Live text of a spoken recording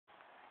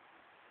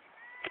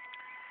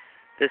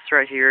This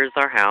right here is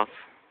our house.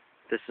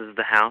 This is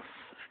the house,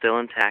 still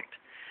intact.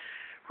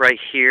 Right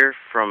here,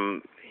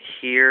 from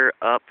here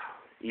up,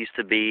 used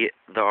to be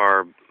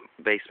our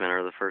basement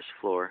or the first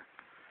floor.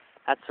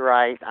 That's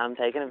right, I'm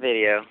taking a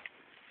video.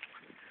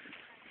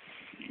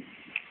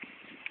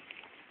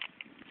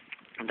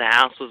 The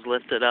house was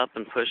lifted up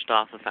and pushed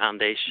off the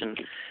foundation,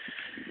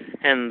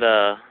 and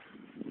the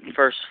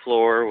first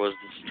floor was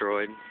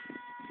destroyed.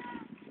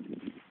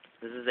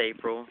 This is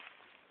April,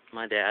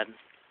 my dad,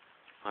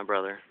 my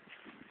brother.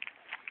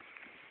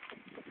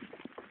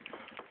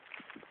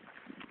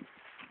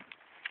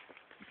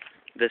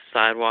 This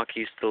sidewalk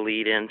used to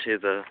lead into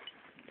the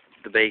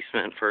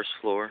basement, first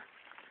floor.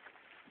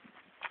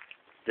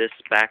 This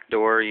back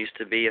door used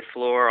to be a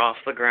floor off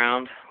the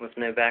ground with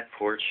no back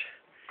porch.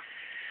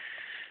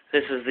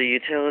 This is the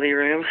utility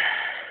room.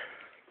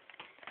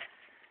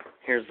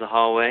 Here's the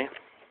hallway.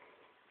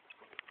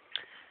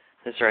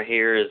 This right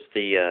here is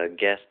the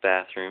guest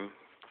bathroom.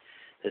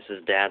 This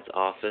is Dad's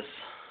office.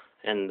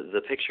 And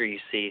the picture you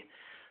see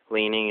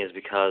leaning is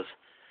because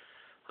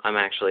I'm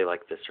actually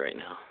like this right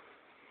now.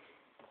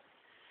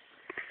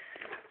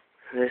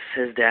 This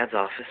is Dad's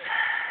office.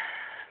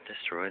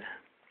 Destroyed.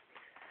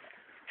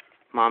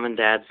 Mom and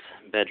Dad's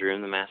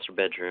bedroom, the master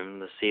bedroom.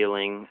 The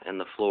ceiling and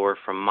the floor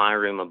from my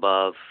room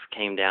above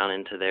came down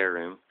into their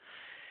room.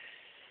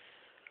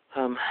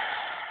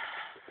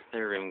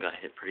 Their room got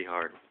hit pretty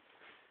hard.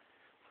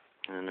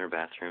 And in their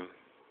bathroom,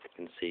 you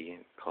can see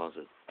the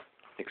closet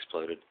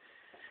exploded.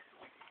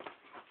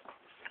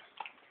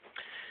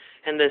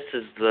 And this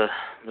is the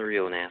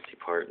real nasty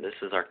part. This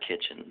is our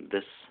kitchen.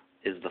 This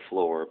is the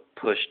floor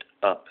pushed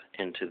up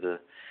into the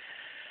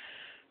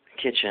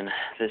kitchen.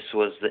 This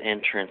was the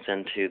entrance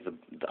into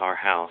our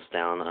house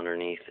down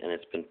underneath, and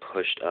it's been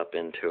pushed up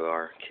into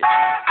our kitchen.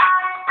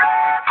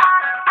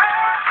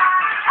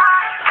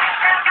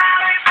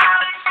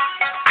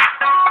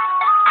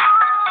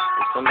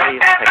 And somebody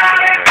is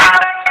texting there.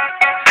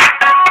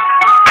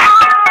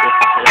 This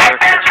is our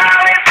kitchen.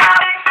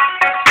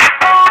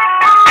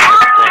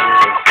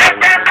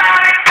 Things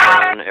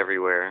are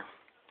everywhere.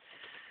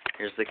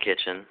 Here's the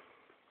kitchen.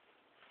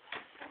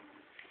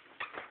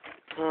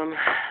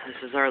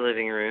 This is our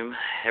living room.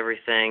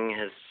 Everything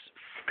has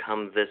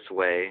come this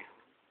way.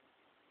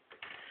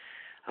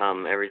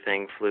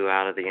 Everything flew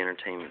out of the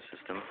entertainment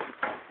system,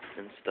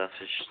 and stuff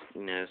is,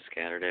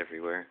 scattered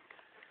everywhere.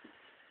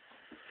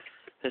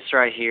 This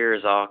right here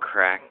is all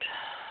cracked.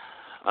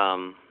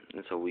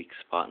 It's a weak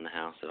spot in the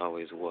house. It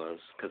always was,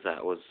 because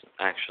that was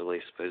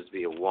actually supposed to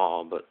be a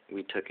wall, but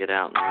we took it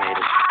out and made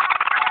it.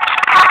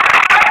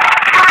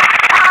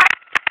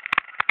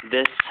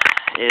 This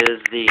is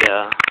the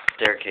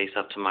staircase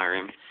up to my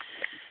room.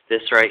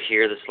 This right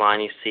here, this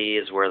line you see,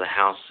 is where the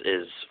house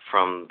is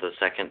from the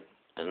second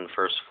and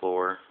first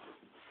floor.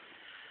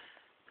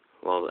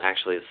 Well,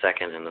 actually the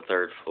second and the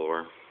third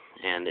floor.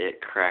 And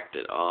it cracked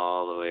it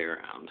all the way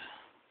around.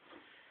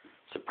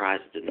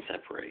 Surprised it didn't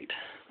separate.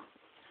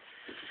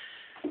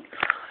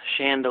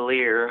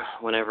 Chandelier,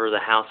 whenever the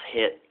house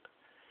hit,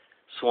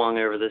 swung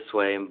over this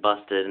way and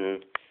busted,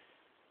 and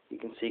you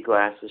can see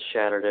glasses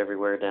shattered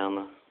everywhere down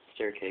the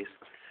staircase.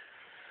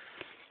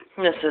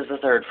 This is the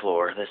third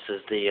floor. This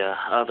is the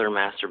other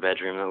master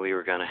bedroom that we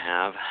were going to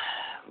have.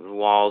 The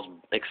walls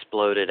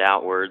exploded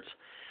outwards.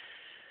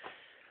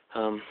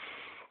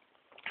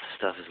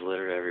 Stuff is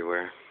littered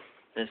everywhere.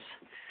 This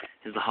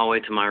is the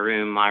hallway to my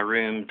room. My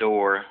room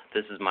door,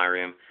 this is my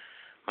room.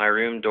 My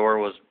room door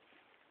was,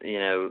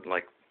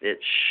 like it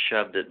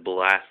shoved it,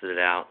 blasted it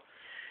out,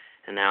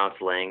 and now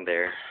it's laying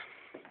there.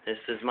 This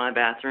is my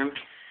bathroom.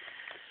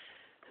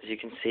 As you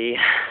can see,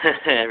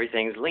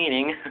 everything's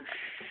leaning.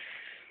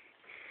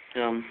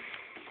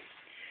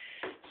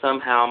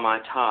 Somehow my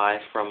tie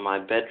from my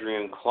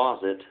bedroom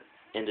closet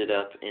ended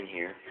up in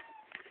here.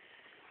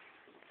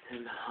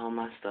 And all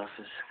my stuff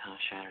is kind of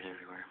shattered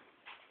everywhere.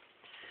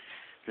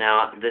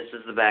 Now, this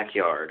is the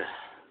backyard.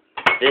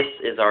 This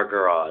is our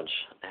garage.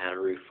 It had a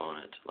roof on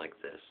it, like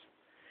this.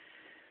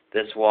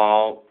 This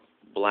wall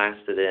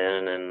blasted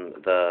in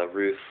and the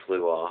roof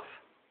flew off.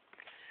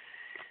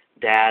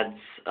 Dad's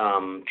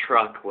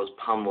truck was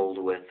pummeled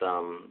with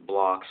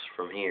blocks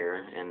from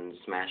here and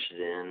smashed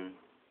it in.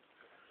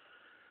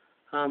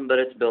 But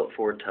it's built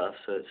Ford tough,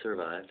 so it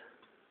survived.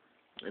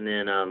 And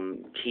then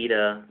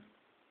Kita,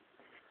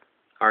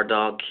 our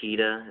dog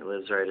Kita, it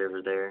lives right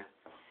over there.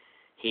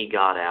 He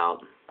got out,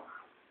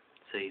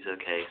 so he's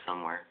okay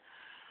somewhere.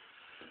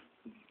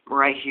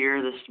 Right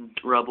here, this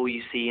rubble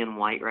you see in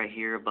white right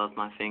here above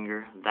my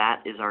finger,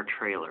 that is our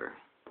trailer.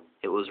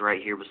 It was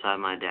right here beside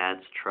my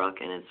dad's truck,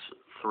 and it's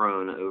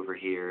thrown over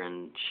here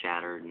and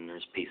shattered, and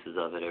there's pieces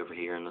of it over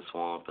here in the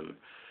swamp, and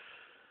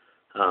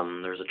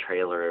there's a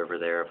trailer over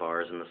there of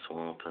ours in the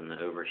swamp, and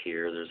over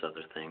here there's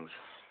other things.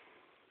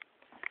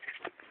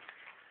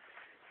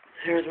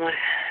 Here's my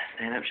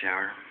stand-up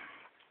shower.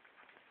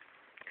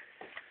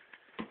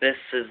 This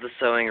is the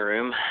sewing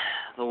room.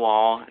 The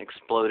wall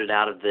exploded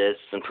out of this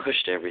and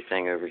pushed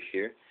everything over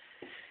here.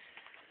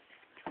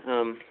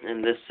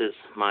 And this is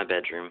my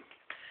bedroom.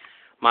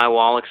 my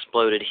wall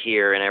exploded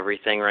here, and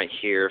everything right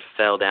here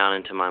fell down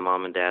into my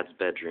mom and dad's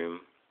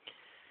bedroom.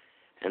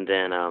 And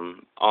then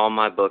all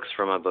my books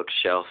from my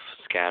bookshelf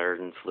scattered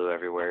and flew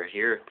everywhere.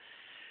 Here,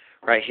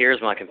 right here is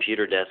my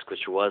computer desk,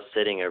 which was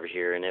sitting over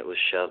here, and it was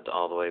shoved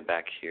all the way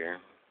back here.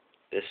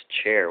 This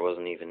chair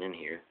wasn't even in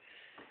here.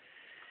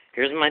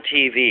 Here's my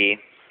TV.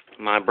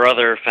 My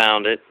brother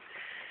found it.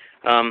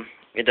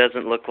 It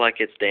doesn't look like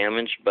it's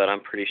damaged, but I'm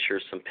pretty sure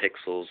some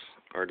pixels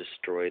are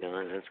destroyed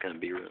on it. It's going to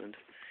be ruined.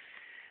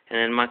 And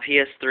then my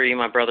PS3,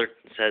 my brother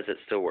says it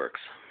still works.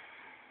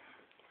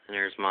 And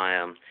there's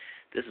my,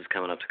 this is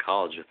coming up to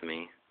college with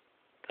me.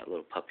 That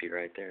little puppy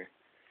right there.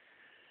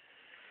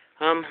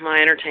 My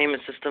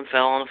entertainment system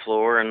fell on the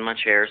floor, and my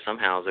chair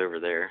somehow is over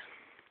there.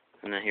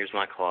 And then here's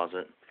my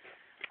closet,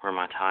 where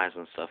my ties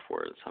and stuff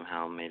were. It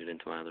somehow made it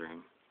into my other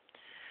room.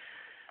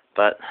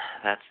 But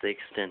that's the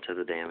extent of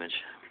the damage.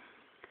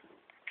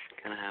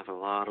 Gonna have a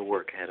lot of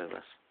work ahead of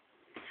us.